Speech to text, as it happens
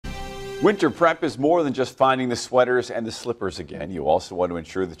Winter prep is more than just finding the sweaters and the slippers again. You also want to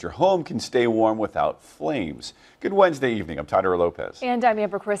ensure that your home can stay warm without flames. Good Wednesday evening. I'm Tyler Lopez. And I'm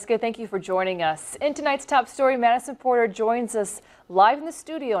Amber Kriska. Thank you for joining us. In tonight's top story, Madison Porter joins us live in the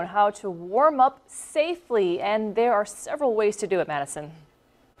studio on how to warm up safely. And there are several ways to do it, Madison.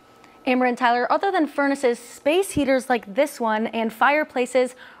 Amber and Tyler, other than furnaces, space heaters like this one and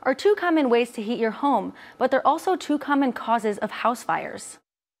fireplaces are two common ways to heat your home, but they're also two common causes of house fires.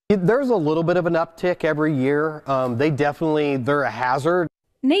 There's a little bit of an uptick every year. They're a hazard.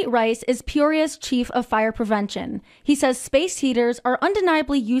 Nate Rice is Peoria's chief of fire prevention. He says space heaters are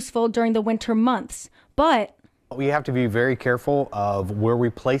undeniably useful during the winter months, but we have to be very careful of where we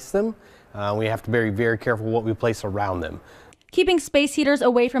place them. We have to be very careful what we place around them. Keeping space heaters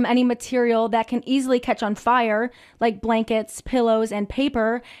away from any material that can easily catch on fire, like blankets, pillows, and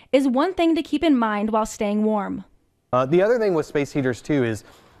paper, is one thing to keep in mind while staying warm. The other thing with space heaters too is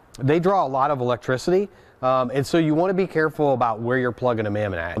they draw a lot of electricity, and so you want to be careful about where you're plugging them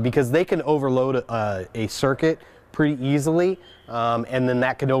in at, because they can overload a circuit pretty easily, and then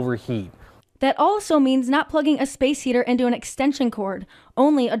that could overheat. That also means not plugging a space heater into an extension cord,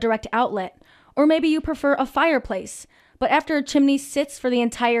 only a direct outlet. Or maybe you prefer a fireplace. But after a chimney sits for the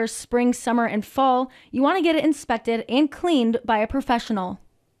entire spring, summer, and fall, you want to get it inspected and cleaned by a professional.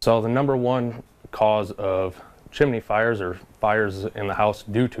 So the number one cause of chimney fires or fires in the house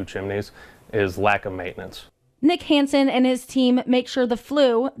due to chimneys is lack of maintenance. Nick Hansen and his team make sure the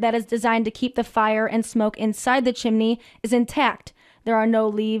flue that is designed to keep the fire and smoke inside the chimney is intact. There are no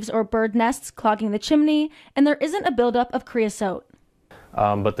leaves or bird nests clogging the chimney, and there isn't a buildup of creosote.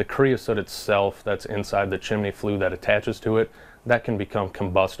 But the creosote itself that's inside the chimney flue that attaches to it, that can become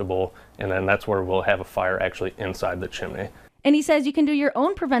combustible, and then that's where we'll have a fire actually inside the chimney. And he says you can do your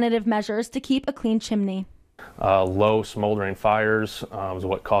own preventative measures to keep a clean chimney. Low smoldering fires is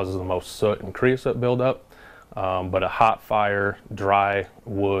what causes the most soot and creosote buildup, but a hot fire, dry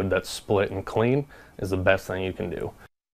wood that's split and clean is the best thing you can do.